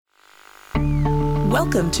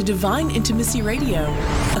Welcome to Divine Intimacy Radio,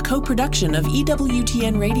 a co-production of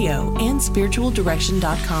EWTN Radio and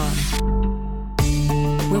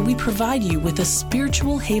SpiritualDirection.com, where we provide you with a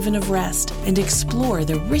spiritual haven of rest and explore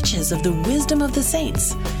the riches of the wisdom of the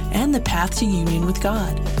saints and the path to union with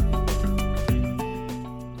God.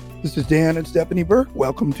 This is Dan and Stephanie Burke.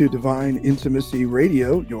 Welcome to Divine Intimacy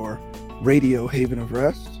Radio, your radio haven of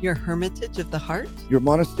rest. Your hermitage of the heart. Your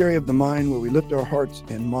monastery of the mind, where we lift our hearts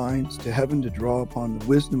and minds to heaven to draw upon the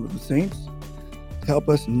wisdom of the saints, to help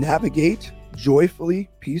us navigate joyfully,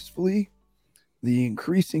 peacefully, the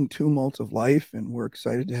increasing tumults of life. And we're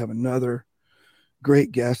excited to have another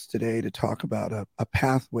great guest today to talk about a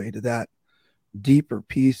pathway to that deeper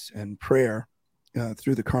peace and prayer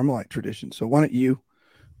through the Carmelite tradition. So why don't you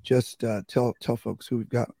just tell folks who we've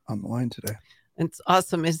got on the line today. It's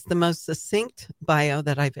awesome. It's the most succinct bio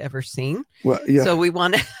that I've ever seen. Well, yeah. So I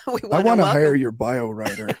want to hire your bio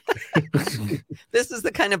writer. This is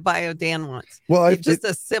the kind of bio Dan wants. Well, it's just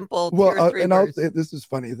a simple. I'll say this is a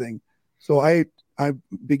funny thing. So I've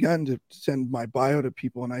begun to send my bio to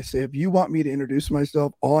people, and I say, if you want me to introduce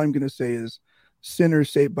myself, all I'm going to say is, "Sinner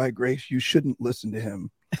saved by grace. You shouldn't listen to him."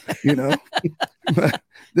 You know, but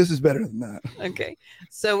this is better than that. Okay.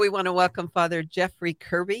 So we want to welcome Father Jeffrey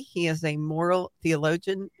Kirby. He is a moral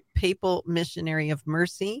theologian, papal missionary of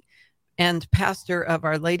mercy, and pastor of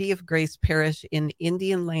Our Lady of Grace Parish in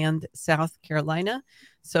Indian Land, South Carolina.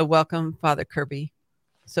 So welcome, Father Kirby.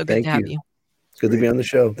 So good to have you. It's good to be on the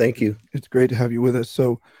show. Thank you. It's great to have you with us.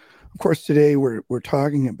 So, of course, today we're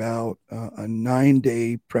talking about a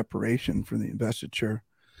 9-day preparation for the investiture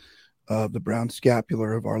of the brown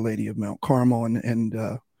scapular of Our Lady of Mount Carmel,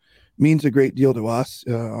 and means a great deal to us.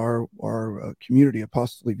 Our community,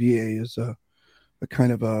 Apostolic VA, is a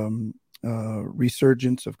kind of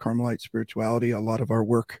resurgence of Carmelite spirituality. A lot of our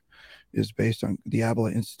work is based on the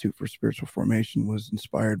Avila Institute for Spiritual Formation, was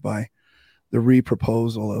inspired by the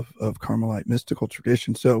reproposal of Carmelite mystical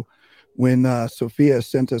tradition. So when Sophia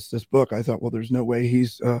sent us this book, I thought, well, there's no way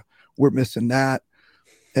we're missing that.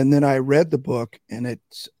 And then I read the book, and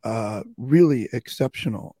it's really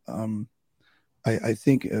exceptional. I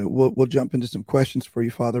think we'll jump into some questions for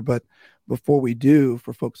you, Father. But before we do,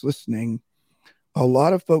 for folks listening, a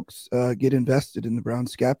lot of folks get invested in the brown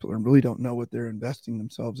scapular and really don't know what they're investing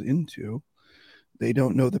themselves into. They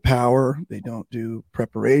don't know the power. They don't do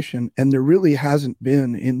preparation. And there really hasn't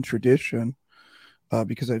been in tradition,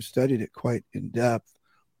 because I've studied it quite in depth,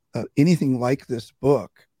 anything like this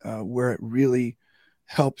book where it really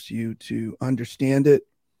helps you to understand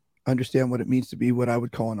what it means to be what I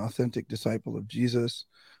would call an authentic disciple of Jesus,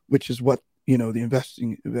 which is what, the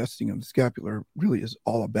investing of the scapular really is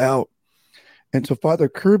all about. And so Father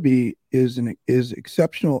Kirby is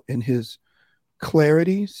exceptional in his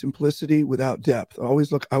clarity, simplicity without depth. I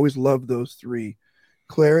always love those three: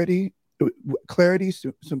 clarity,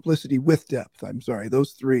 simplicity with depth. I'm sorry.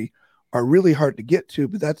 Those three are really hard to get to,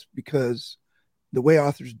 but that's because the way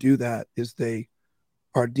authors do that is they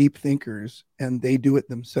are deep thinkers, and they do it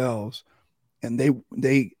themselves, and they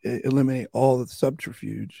eliminate all the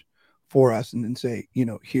subterfuge for us, and then say,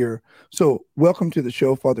 here. So welcome to the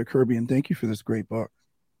show, Father Kirby, and thank you for this great book.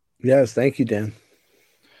 Yes, thank you, Dan.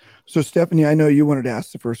 So Stephanie, I know you wanted to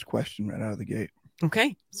ask the first question right out of the gate.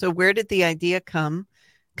 Okay. So where did the idea come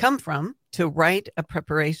from to write a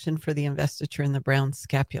preparation for the investiture in the brown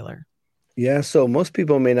scapular? Yeah, so most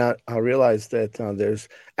people may not realize that there's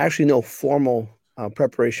actually no formal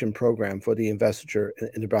preparation program for the investiture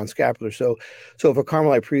in the brown scapular. So if a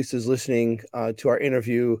Carmelite priest is listening to our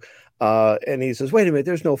interview and he says, wait a minute,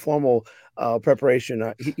 there's no formal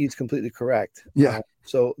preparation, he's completely correct. Yeah.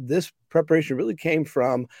 So this preparation really came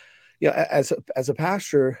from, as a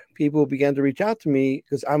pastor, people began to reach out to me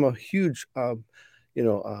because I'm a huge,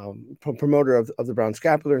 promoter of the brown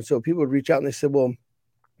scapular. And so people would reach out and they said, well,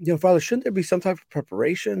 Father, shouldn't there be some type of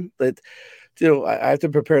preparation that, I have to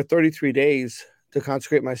prepare 33 days to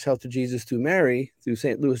consecrate myself to Jesus through Mary, through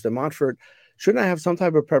St. Louis de Montfort? Shouldn't I have some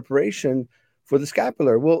type of preparation for the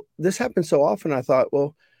scapular? Well, this happens so often. I thought,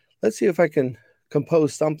 well, let's see if I can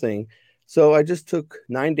compose something. So I just took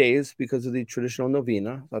 9 days because of the traditional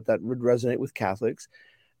novena. I thought that would resonate with Catholics.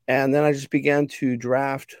 And then I just began to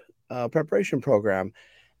draft a preparation program.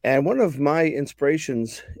 And one of my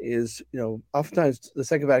inspirations is, oftentimes the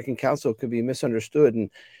Second Vatican Council could be misunderstood,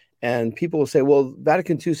 and people will say, well,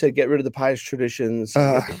 Vatican II said get rid of the pious traditions,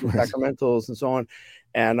 sacramentals, and so on.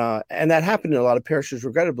 And that happened in a lot of parishes,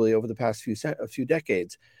 regrettably, over the past few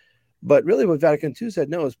decades. But really what Vatican II said,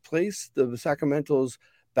 no, is place the sacramentals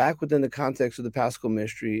back within the context of the Paschal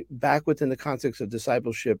Mystery, back within the context of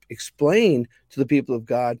discipleship, explain to the people of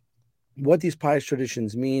God what these pious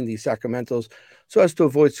traditions mean, these sacramentals, so as to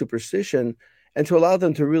avoid superstition and to allow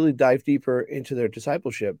them to really dive deeper into their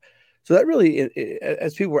discipleship. So that really,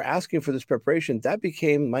 as people were asking for this preparation, that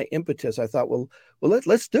became my impetus. I thought, well,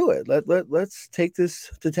 let's do it. Let's take this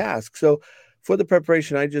to task. So for the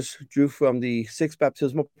preparation, I just drew from the 6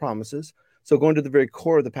 baptismal promises. So going to the very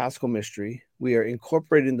core of the Paschal mystery, we are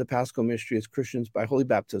incorporating the Paschal mystery as Christians by holy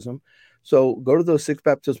baptism. So go to those 6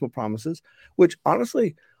 baptismal promises, which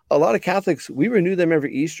honestly, a lot of Catholics, we renew them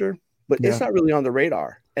every Easter, but it's not really on the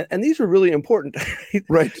radar. And these are really important.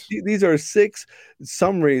 Right. These are 6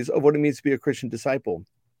 summaries of what it means to be a Christian disciple.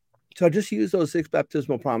 So I just used those 6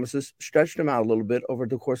 baptismal promises, stretched them out a little bit over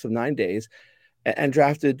the course of 9 days, and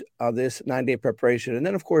drafted this 9-day preparation. And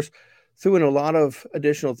then, of course, threw in a lot of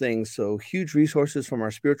additional things. So huge resources from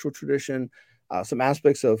our spiritual tradition, some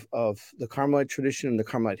aspects of the Carmelite tradition and the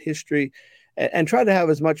Carmelite history, and try to have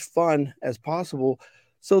as much fun as possible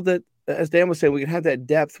so that, as Dan was saying, we can have that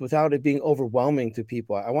depth without it being overwhelming to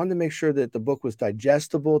people. I wanted to make sure that the book was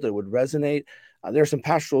digestible, that it would resonate. There are some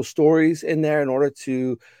pastoral stories in there in order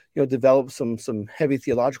to, develop some heavy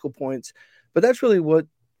theological points. But that's really what,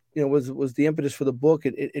 was the impetus for the book.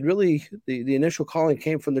 It really, the initial calling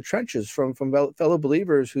came from the trenches, from fellow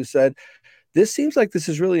believers who said, this seems like this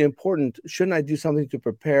is really important. Shouldn't I do something to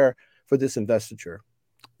prepare for this investiture?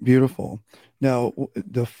 Beautiful. Now,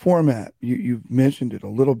 the format, you've mentioned it a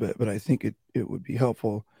little bit, but I think it would be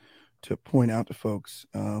helpful to point out to folks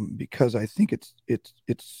because I think it's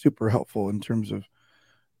super helpful in terms of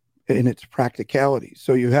in its practicality.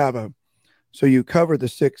 So you cover the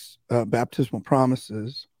 6 baptismal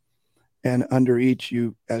promises, and under each,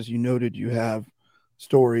 as you noted, you have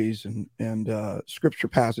stories and scripture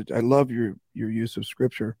passage. I love your use of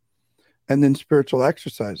scripture, and then spiritual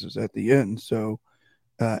exercises at the end. So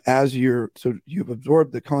you've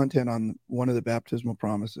absorbed the content on one of the baptismal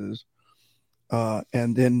promises,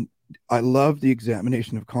 and then I love the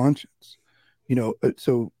examination of conscience.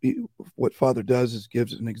 So what Father does is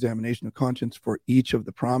gives an examination of conscience for each of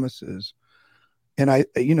the promises. And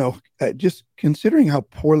just considering how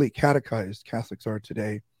poorly catechized Catholics are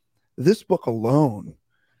today, this book alone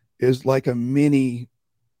is like a mini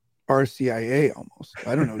RCIA almost.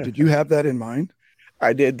 I don't know. Did you have that in mind?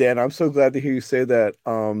 I did, Dan. I'm so glad to hear you say that.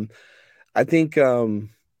 I think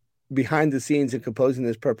behind the scenes in composing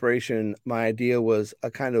this preparation, my idea was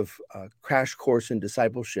a kind of crash course in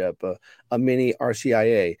discipleship, a mini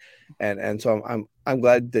RCIA, and so I'm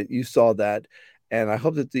glad that you saw that, and I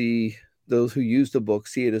hope that those who use the book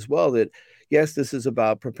see it as well. That yes, this is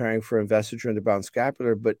about preparing for investiture in the Brown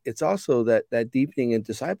Scapular, but it's also that deepening in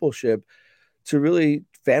discipleship to really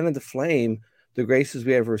fan into flame the graces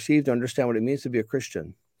we have received to understand what it means to be a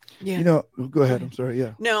Christian. Yeah. Go ahead. I'm sorry.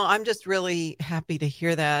 Yeah. No, I'm just really happy to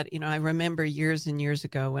hear that. I remember years and years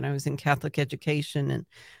ago when I was in Catholic education and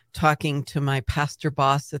talking to my pastor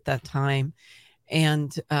boss at that time.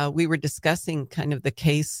 And we were discussing kind of the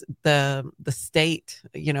case, the state,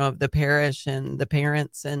 of the parish and the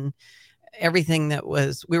parents and everything that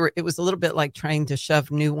was, it was a little bit like trying to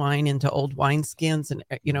shove new wine into old wineskins. And,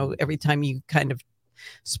 every time you kind of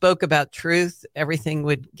spoke about truth, everything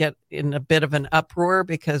would get in a bit of an uproar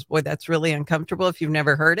because, boy, that's really uncomfortable if you've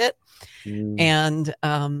never heard it. And,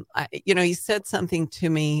 he said something to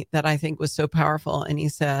me that I think was so powerful. And he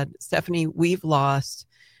said, Stephanie, we've lost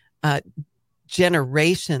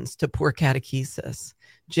generations to poor catechesis,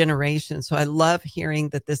 generations. So I love hearing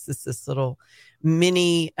that this is this little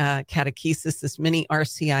mini catechesis, this mini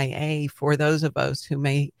RCIA for those of us who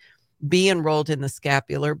may be enrolled in the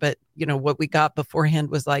scapular, but what we got beforehand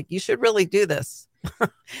was like, you should really do this.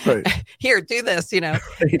 Right. Here, do this,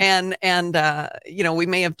 Right. and we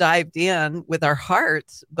may have dived in with our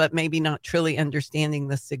hearts, but maybe not truly understanding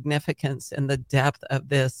the significance and the depth of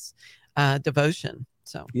this devotion.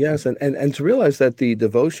 So yes, and to realize that the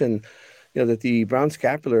devotion, that the Brown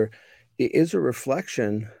Scapular is a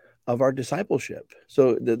reflection of our discipleship.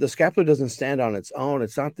 So the scapular doesn't stand on its own.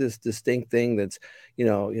 It's not this distinct thing that's,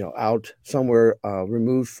 out somewhere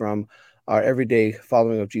removed from our everyday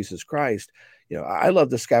following of Jesus Christ. I love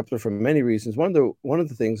the scapular for many reasons. One of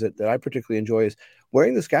the things that I particularly enjoy is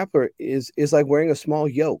wearing the scapular is like wearing a small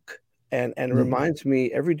yoke. And it reminds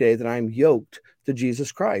me every day that I'm yoked to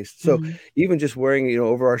Jesus Christ. So even just wearing,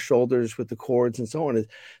 over our shoulders with the cords and so on,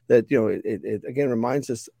 that, it again reminds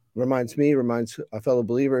our fellow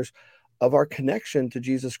believers of our connection to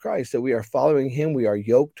Jesus Christ, that we are following him. We are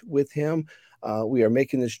yoked with him. We are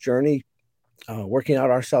making this journey, working out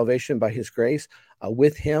our salvation by his grace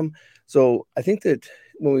with him. So I think that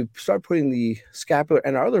when we start putting the scapular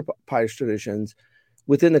and our other pious traditions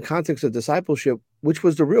within the context of discipleship, which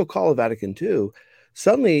was the real call of Vatican II,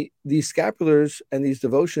 suddenly these scapulars and these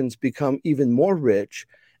devotions become even more rich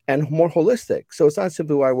and more holistic. So it's not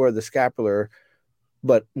simply why I wear the scapular,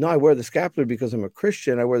 but no, I wear the scapular because I'm a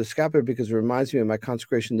Christian. I wear the scapular because it reminds me of my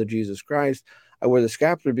consecration to Jesus Christ. I wear the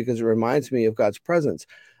scapular because it reminds me of God's presence.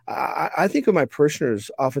 I think of my parishioners,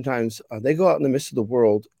 oftentimes they go out in the midst of the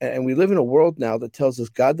world, and we live in a world now that tells us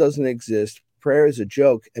God doesn't exist, prayer is a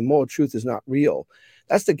joke, and moral truth is not real.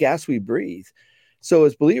 That's the gas we breathe. So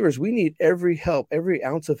as believers, we need every help, every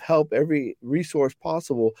ounce of help, every resource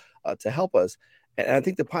possible to help us. And I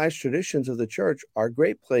think the pious traditions of the church are a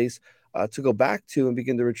great place to go back to and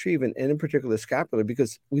begin to retrieve, and in particular, scapular,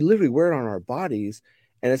 because we literally wear it on our bodies.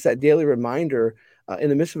 And it's that daily reminder in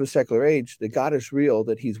the midst of a secular age that God is real,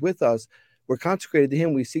 that he's with us. We're consecrated to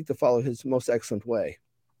him. We seek to follow his most excellent way.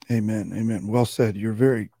 Amen. Amen. Well said. You're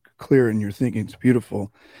very clear in your thinking. It's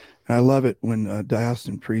beautiful. And I love it when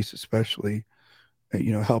diocesan priests especially,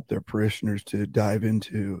 help their parishioners to dive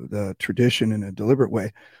into the tradition in a deliberate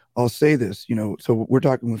way. I'll say this, so we're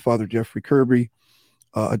talking with Father Jeffrey Kirby,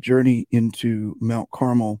 a journey into Mount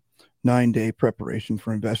Carmel, 9-day preparation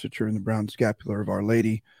for investiture in the brown scapular of Our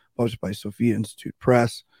Lady, published by Sophia Institute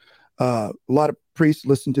Press. A lot of priests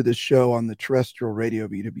listen to this show on the terrestrial radio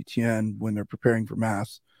of EWTN when they're preparing for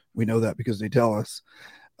Mass. We know that because they tell us.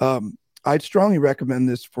 I'd strongly recommend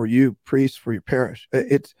this for you, priests, for your parish.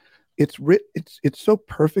 It's so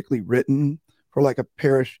perfectly written for like a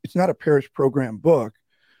parish. It's not a parish program book,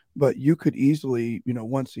 but you could easily,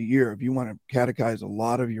 once a year, if you want to catechize a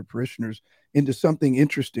lot of your parishioners into something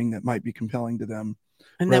interesting that might be compelling to them.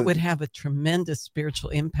 And that would have a tremendous spiritual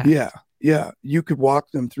impact. Yeah. You could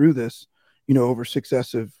walk them through this, over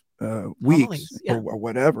successive weeks or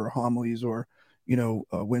whatever, homilies or,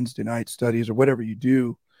 Wednesday night studies or whatever you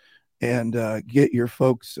do, and get your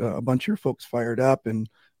folks, a bunch of your folks fired up and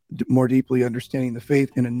more deeply understanding the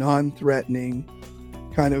faith in a non-threatening,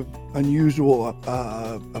 kind of unusual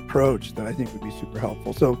approach that I think would be super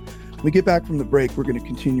helpful. So when we get back from the break, we're going to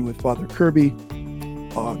continue with Father Kirby,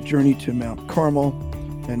 journey to Mount Carmel,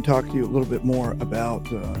 and talk to you a little bit more about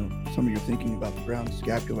some of your thinking about the brown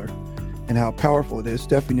scapular and how powerful it is.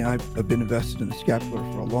 Stephanie and I have been invested in the scapular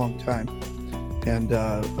for a long time and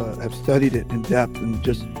have studied it in depth and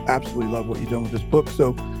just absolutely love what you've done with this book.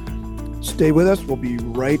 So stay with us. We'll be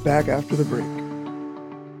right back after the break.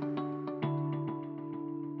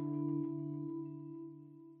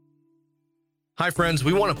 Hi friends,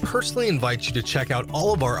 we want to personally invite you to check out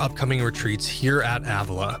all of our upcoming retreats here at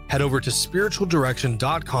Avila. Head over to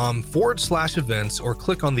spiritualdirection.com/events or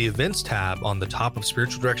click on the events tab on the top of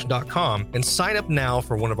spiritualdirection.com and sign up now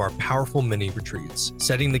for one of our powerful mini retreats.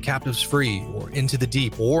 Setting the Captives Free, or Into the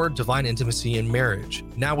Deep, or Divine Intimacy in Marriage.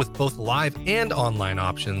 Now with both live and online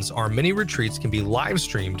options, our mini retreats can be live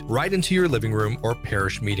streamed right into your living room or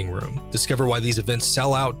parish meeting room. Discover why these events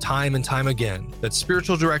sell out time and time again. That's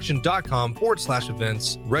spiritualdirection.com/events.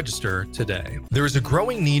 Register today. There is a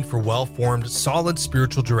growing need for well-formed, solid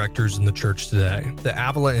spiritual directors in the church today. The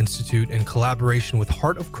Avila Institute, in collaboration with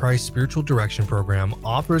Heart of Christ Spiritual Direction Program,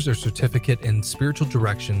 offers a certificate in spiritual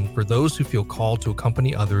direction for those who feel called to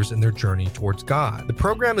accompany others in their journey towards God. The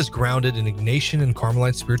program is grounded in Ignatian and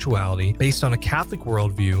Carmelite spirituality, based on a Catholic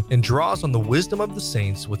worldview, and draws on the wisdom of the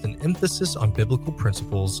saints with an emphasis on biblical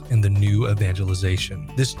principles in the new evangelization.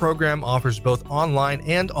 This program offers both online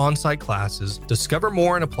and on-site classes. Discover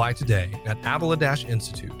more and apply today at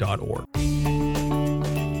avila-institute.org.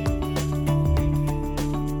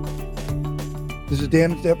 This is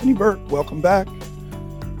Dan and Stephanie Burke. Welcome back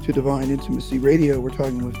to Divine Intimacy Radio. We're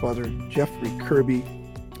talking with Father Jeffrey Kirby.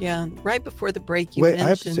 Yeah, right before the break, you mentioned... I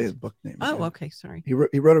have to say the book name. Oh, okay, sorry. He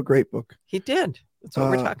wrote a great book. He did. That's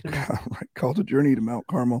what we're talking about. Right, called A Journey to Mount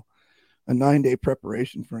Carmel, a 9-day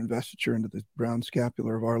preparation for investiture into the brown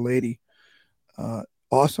scapular of Our Lady.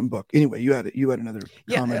 Awesome book. Anyway, you had another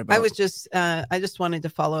comment about. I just wanted to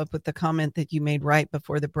follow up with the comment that you made right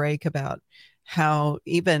before the break about how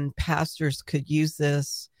even pastors could use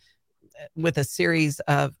this with a series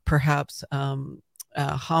of perhaps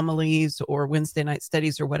homilies or Wednesday night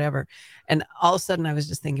studies or whatever. And all of a sudden I was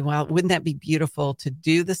just thinking, wow, wouldn't that be beautiful to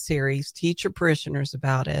do the series, teach your parishioners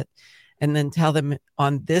about it, and then tell them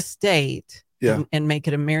on this date and make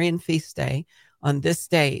it a Marian feast day. On this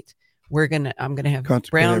date, I'm gonna have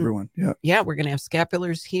consecrate everyone. Yeah, we're gonna have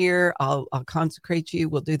scapulars here. I'll consecrate you.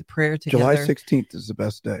 We'll do the prayer together. July 16th is the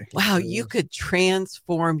best day. Wow, you could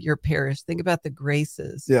transform your parish. Think about the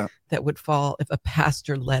graces that would fall if a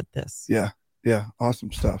pastor led this. Yeah,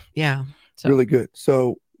 awesome stuff. Yeah, really good.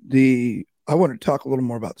 So I wanted to talk a little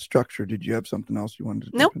more about the structure. Did you have something else you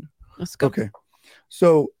wanted to? Nope. Let's go. Okay.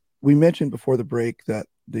 So we mentioned before the break that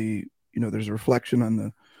there's a reflection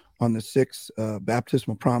on on the 6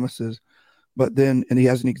 baptismal promises, and he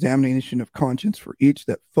has an examination of conscience for each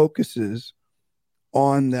that focuses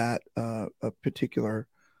on that a particular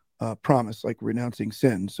promise, like renouncing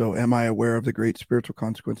sin. So am I aware of the great spiritual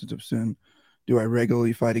consequences of sin? Do I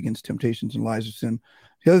regularly fight against temptations and lies of sin?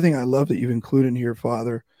 The other thing I love that you've included in here,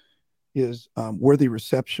 Father, is worthy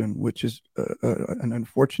reception, which is an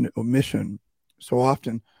unfortunate omission so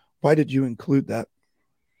often. Why did you include that?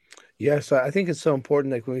 Yes, I think it's so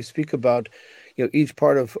important. Like when we speak about, each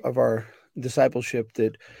part of our discipleship,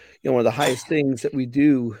 that, one of the highest things that we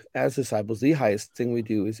do as disciples, the highest thing we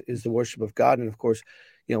do is the worship of God. And of course,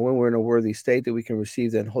 when we're in a worthy state, that we can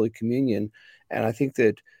receive then Holy Communion. And I think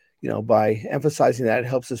that, by emphasizing that, it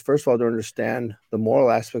helps us, first of all, to understand the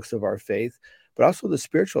moral aspects of our faith, but also the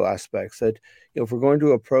spiritual aspects that, if we're going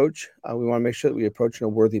to approach, we want to make sure that we approach in a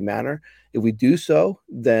worthy manner. If we do so,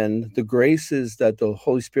 then the graces that the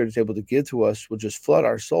Holy Spirit is able to give to us will just flood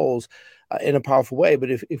our souls in a powerful way.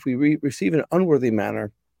 But if we receive in an unworthy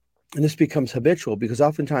manner, and this becomes habitual, because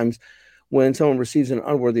oftentimes when someone receives in an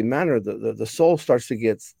unworthy manner, the soul starts to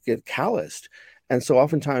get calloused. And so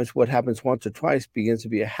oftentimes what happens once or twice begins to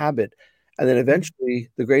be a habit. And then eventually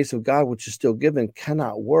the grace of God, which is still given,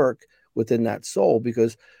 cannot work within that soul,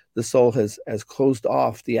 because the soul has closed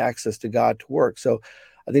off the access to God to work. So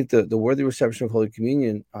I think the worthy reception of Holy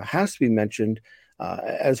Communion has to be mentioned,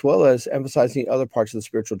 as well as emphasizing other parts of the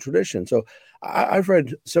spiritual tradition. So I've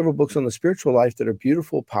read several books on the spiritual life that are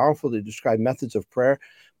beautiful, powerful. They describe methods of prayer,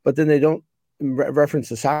 but then they don't reference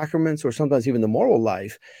the sacraments or sometimes even the moral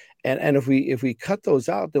life. And if we cut those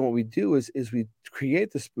out, then what we do is we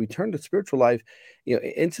create this, we turn the spiritual life,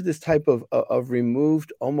 into this type of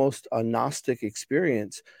removed, almost a Gnostic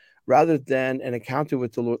experience, rather than an encounter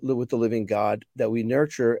with the living God that we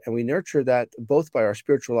nurture. And we nurture that both by our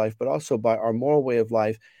spiritual life, but also by our moral way of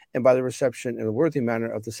life and by the reception in a worthy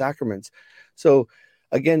manner of the sacraments. So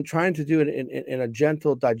again, trying to do it in a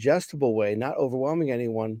gentle, digestible way, not overwhelming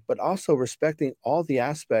anyone, but also respecting all the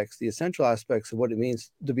aspects, the essential aspects of what it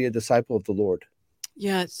means to be a disciple of the Lord.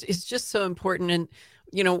 Yeah, it's just so important. And,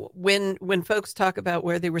 when folks talk about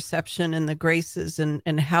worthy reception and the graces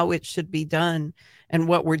and how it should be done and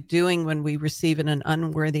what we're doing when we receive in an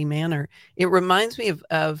unworthy manner, it reminds me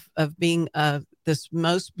of being this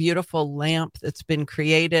most beautiful lamp that's been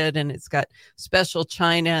created, and it's got special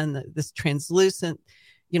china and this translucent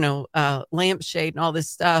lampshade and all this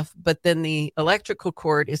stuff, but then the electrical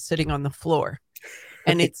cord is sitting on the floor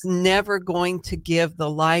and it's never going to give the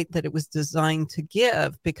light that it was designed to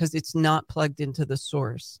give because it's not plugged into the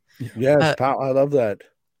source. Yes, I love that.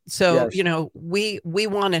 So, Yes. we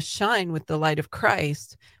want to shine with the light of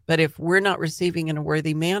Christ, but if we're not receiving in a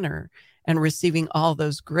worthy manner and receiving all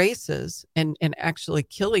those graces and actually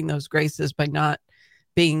killing those graces by not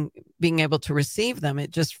being able to receive them, it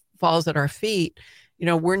just falls at our feet.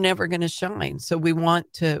 We're never going to shine. So we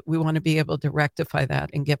want to be able to rectify that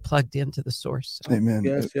and get plugged into the source. So. Amen.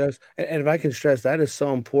 Yes. And if I can stress, that is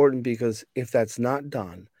so important, because if that's not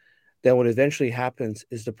done, then what eventually happens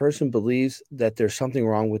is the person believes that there's something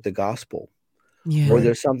wrong with the gospel. Yeah. Or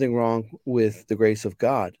there's something wrong with the grace of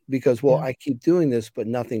God, because, I keep doing this, but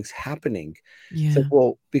nothing's happening. Yeah. It's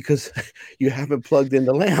like, because you haven't plugged in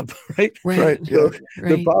the lamp, right? Right. So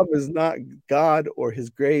Right. the problem is not God or his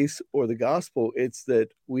grace or the gospel. It's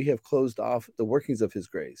that we have closed off the workings of his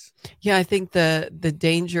grace. Yeah, I think the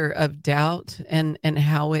danger of doubt and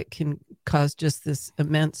how it can cause just this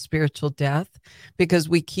immense spiritual death, because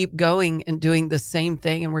we keep going and doing the same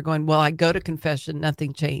thing, and we're going, well, I go to confession,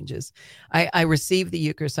 nothing changes. I receive the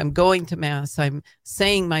Eucharist, I'm going to Mass, I'm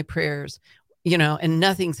saying my prayers, and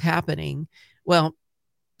nothing's happening. Well,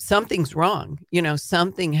 something's wrong.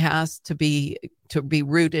 Something has to be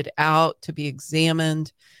rooted out, to be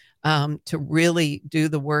examined, to really do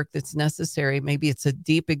the work that's necessary. Maybe it's a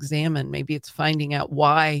deep examine. Maybe it's finding out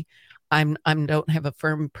why I don't have a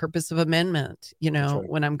firm purpose of amendment, Right.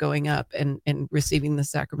 when I'm going up and receiving the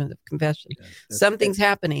sacrament of confession. Yes. Something's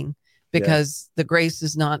happening because the grace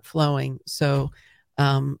is not flowing. So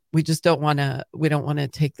we just don't want to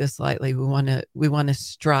take this lightly. We want to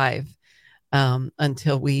strive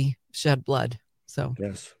until we shed blood. So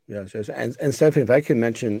yes. And Stephanie, if I can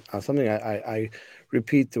mention something I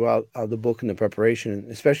repeat throughout the book and the preparation,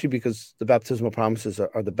 especially because the baptismal promises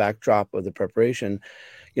are the backdrop of the preparation.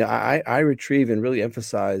 I retrieve and really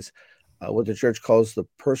emphasize what the church calls the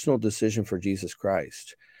personal decision for Jesus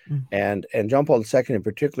Christ. And John Paul II in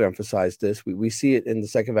particular emphasized this. We see it in the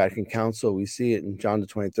Second Vatican Council. We see it in John the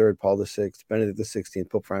 23rd, Paul the 6th, Benedict the 16th,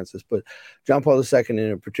 Pope Francis. But John Paul II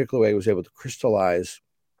in a particular way was able to crystallize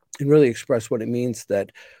and really express what it means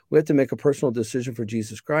that we have to make a personal decision for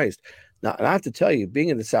Jesus Christ. Now, and I have to tell you, being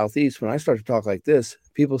in the Southeast, when I start to talk like this,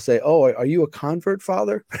 people say, "Oh, are you a convert,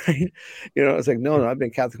 Father?" Right? It's like, no, I've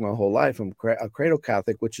been Catholic my whole life. I'm a cradle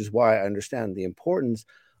Catholic, which is why I understand the importance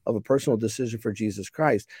of a personal decision for Jesus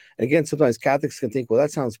Christ. And again, sometimes Catholics can think, well,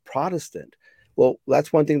 that sounds Protestant. Well,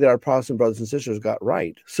 that's one thing that our Protestant brothers and sisters got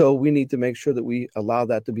right. So we need to make sure that we allow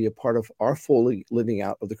that to be a part of our fully living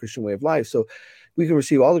out of the Christian way of life. So we can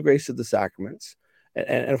receive all the grace of the sacraments.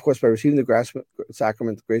 And of course, by receiving the grace of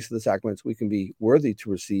the sacraments, we can be worthy to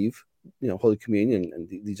receive, Holy Communion and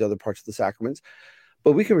these other parts of the sacraments.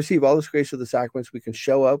 But we can receive all this grace of the sacraments. We can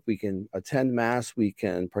show up. We can attend Mass. We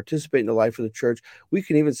can participate in the life of the church. We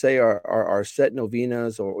can even say our set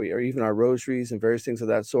novenas or even our rosaries and various things of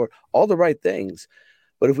that sort, all the right things.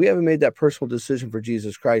 But if we haven't made that personal decision for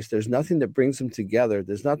Jesus Christ, there's nothing that brings them together.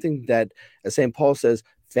 There's nothing that, as St. Paul says,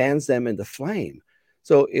 fans them into flame.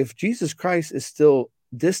 So if Jesus Christ is still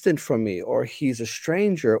distant from me, or he's a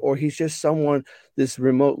stranger, or he's just someone, this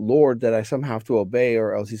remote Lord that I somehow have to obey,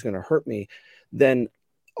 or else he's going to hurt me, then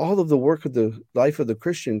all of the work of the life of the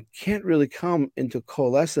Christian can't really come into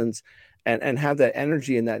coalescence and have that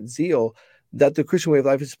energy and that zeal that the Christian way of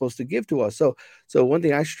life is supposed to give to us. So one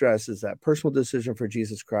thing I stress is that personal decision for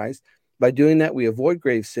Jesus Christ. By doing that, we avoid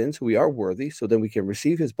grave sins. We are worthy, so then we can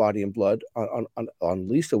receive his body and blood on at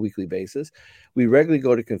least a weekly basis. We regularly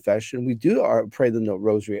go to confession. We do pray the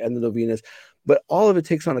rosary and the novenas, but all of it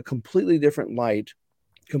takes on a completely different light,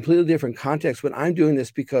 completely different context when I'm doing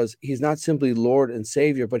this, because he's not simply Lord and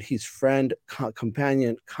Savior, but he's friend,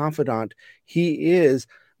 companion, confidant. He is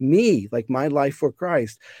me, like my life for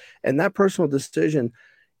Christ. And that personal decision,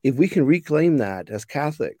 if we can reclaim that as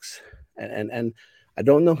Catholics, and I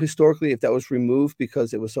don't know historically if that was removed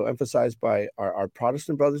because it was so emphasized by our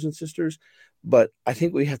Protestant brothers and sisters, but I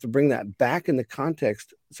think we have to bring that back in the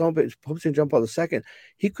context. Pope St. John Paul II,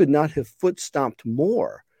 he could not have foot stomped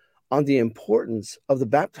more on the importance of the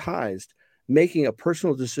baptized making a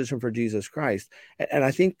personal decision for Jesus Christ. And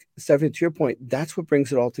I think, Stephanie, to your point, that's what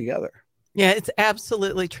brings it all together. Yeah, it's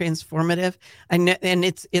absolutely transformative. I know, and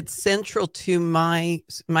it's central to my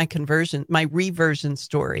conversion, my reversion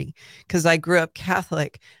story, because I grew up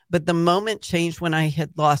Catholic, but the moment changed when I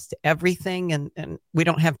had lost everything, and we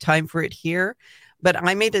don't have time for it here. But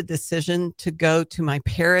I made a decision to go to my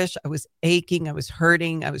parish. I was aching. I was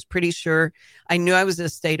hurting. I was pretty sure. I knew I was in a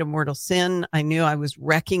state of mortal sin. I knew I was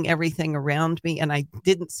wrecking everything around me, and I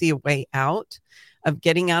didn't see a way out of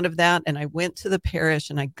getting out of that. And I went to the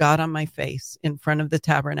parish and I got on my face in front of the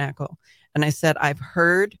tabernacle. And I said, I've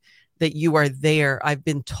heard that you are there. I've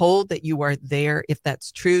been told that you are there. If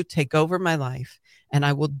that's true, take over my life and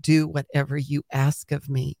I will do whatever you ask of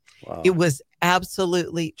me. Wow. It was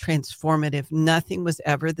absolutely transformative. Nothing was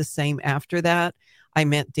ever the same after that. I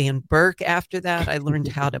met Dan Burke after that. I learned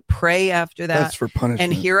how to pray after that. That's for punishment.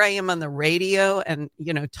 And here I am on the radio and,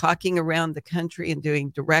 talking around the country and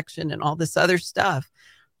doing direction and all this other stuff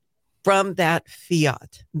from that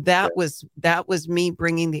fiat. That was me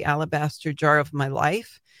bringing the alabaster jar of my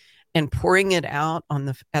life and pouring it out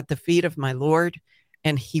at the feet of my Lord.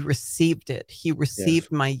 And he received it. He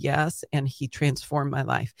received my yes, and he transformed my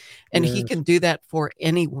life. And he can do that for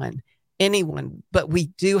anyone, but we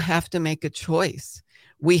do have to make a choice.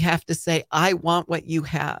 We have to say, I want what you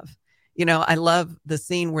have. I love the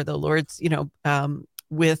scene where the Lord's,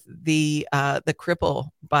 with the cripple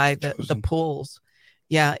by the pools.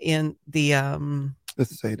 Yeah. In the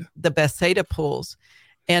Bethsaida pools.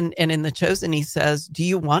 And in The Chosen, he says, do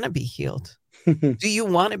you want to be healed? Do you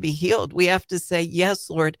want to be healed? We have to say,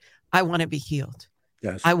 yes, Lord, I want to be healed.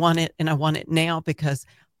 Yes. I want it, and I want it now, because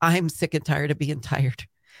I'm sick and tired of being tired.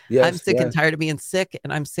 Yes, I'm sick and tired of being sick,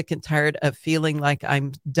 and I'm sick and tired of feeling like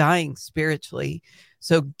I'm dying spiritually.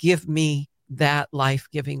 So give me that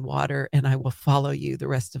life-giving water, and I will follow you the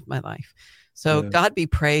rest of my life. So God be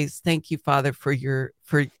praised. Thank you, Father, for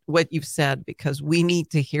what you've said, because we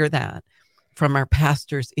need to hear that from our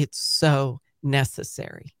pastors. It's so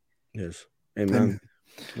necessary. Yes. Amen.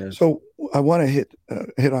 Yes. So I want to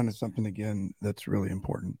hit on something again that's really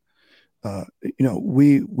important.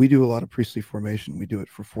 We do a lot of priestly formation. We do it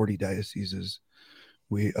for 40 dioceses.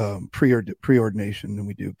 We preordination, and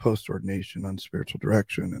we do post-ordination on spiritual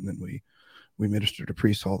direction, and then we minister to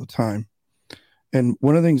priests all the time. And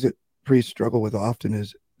one of the things that priests struggle with often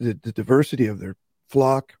is the diversity of their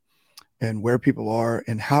flock and where people are,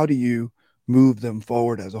 and how do you move them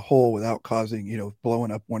forward as a whole without causing,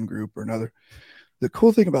 blowing up one group or another. The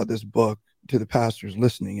cool thing about this book, to the pastors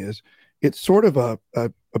listening, is it's sort of a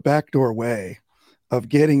backdoor way of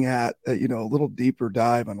getting at, a little deeper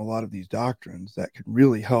dive on a lot of these doctrines that could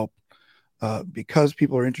really help, because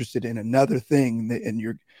people are interested in another thing,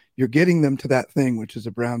 and you're getting them to that thing, which is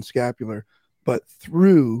a brown scapular, but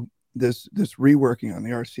through this reworking on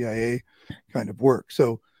the RCIA kind of work.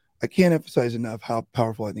 So I can't emphasize enough how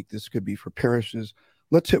powerful I think this could be for parishes.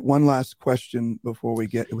 Let's hit one last question before we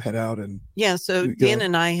head out. So Dan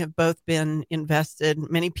and I have both been invested.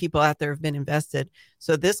 Many people out there have been invested.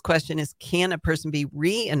 So this question is, can a person be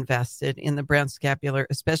reinvested in the brown scapular,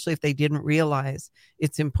 especially if they didn't realize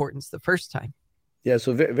its importance the first time? Yeah,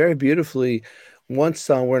 so very, very beautifully, once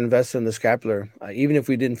we're invested in the scapular, even if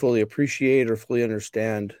we didn't fully appreciate or fully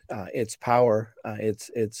understand its power,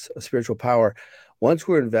 its spiritual power, once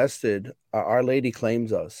we're invested, Our Lady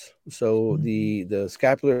claims us. So the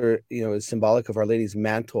scapular, is symbolic of Our Lady's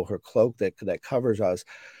mantle, her cloak that covers us.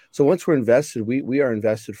 So once we're invested, we are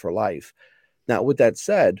invested for life. Now, with that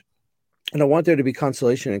said, and I want there to be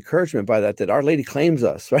consolation and encouragement by that Our Lady claims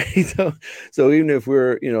us, right? So even if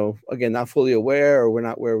we're, again, not fully aware, or we're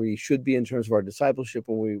not where we should be in terms of our discipleship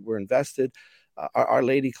when we were invested, Our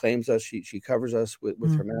Lady claims us. She covers us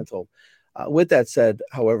with her mantle. With that said,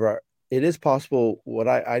 however, it is possible what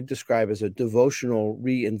I describe as a devotional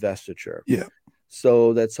reinvestiture. Yeah.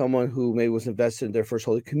 So that someone who maybe was invested in their first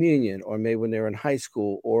Holy Communion, or maybe when they were in high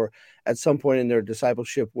school, or at some point in their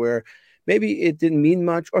discipleship where maybe it didn't mean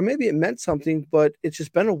much, or maybe it meant something, but it's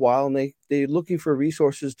just been a while and they're looking for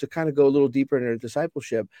resources to kind of go a little deeper in their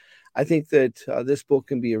discipleship. I think that this book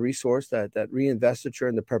can be a resource, that reinvestiture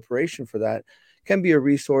and the preparation for that can be a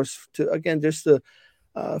resource to, again, just to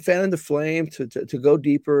fan in the flame, to go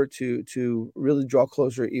deeper, to really draw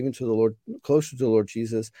closer even to the Lord, closer to the Lord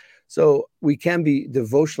Jesus. So we can be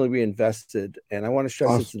devotionally reinvested. And I want to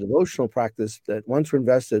stress it's a devotional practice that once we're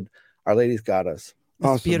invested, Our Lady's got us.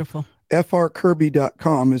 Awesome. Beautiful.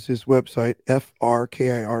 frkirby.com is his website,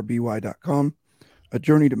 frkirby.com. A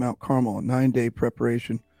Journey to Mount Carmel, a 9-day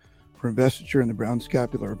preparation for investiture in the brown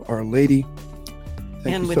scapular of Our Lady.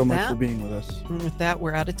 Thank you so much for being with us. And with that,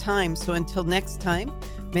 we're out of time. So until next time,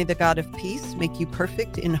 may the God of peace make you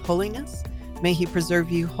perfect in holiness. May he preserve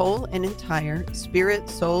you whole and entire, spirit,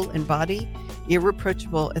 soul, and body,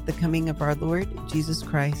 irreproachable at the coming of our Lord Jesus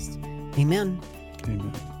Christ. Amen.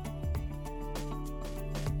 Amen.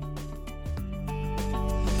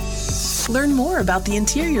 Learn more about the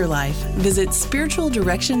interior life. Visit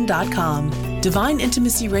spiritualdirection.com. Divine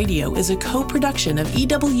Intimacy Radio is a co-production of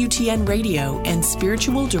EWTN Radio and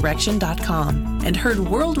spiritualdirection.com and heard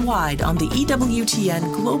worldwide on the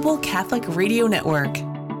EWTN Global Catholic Radio Network.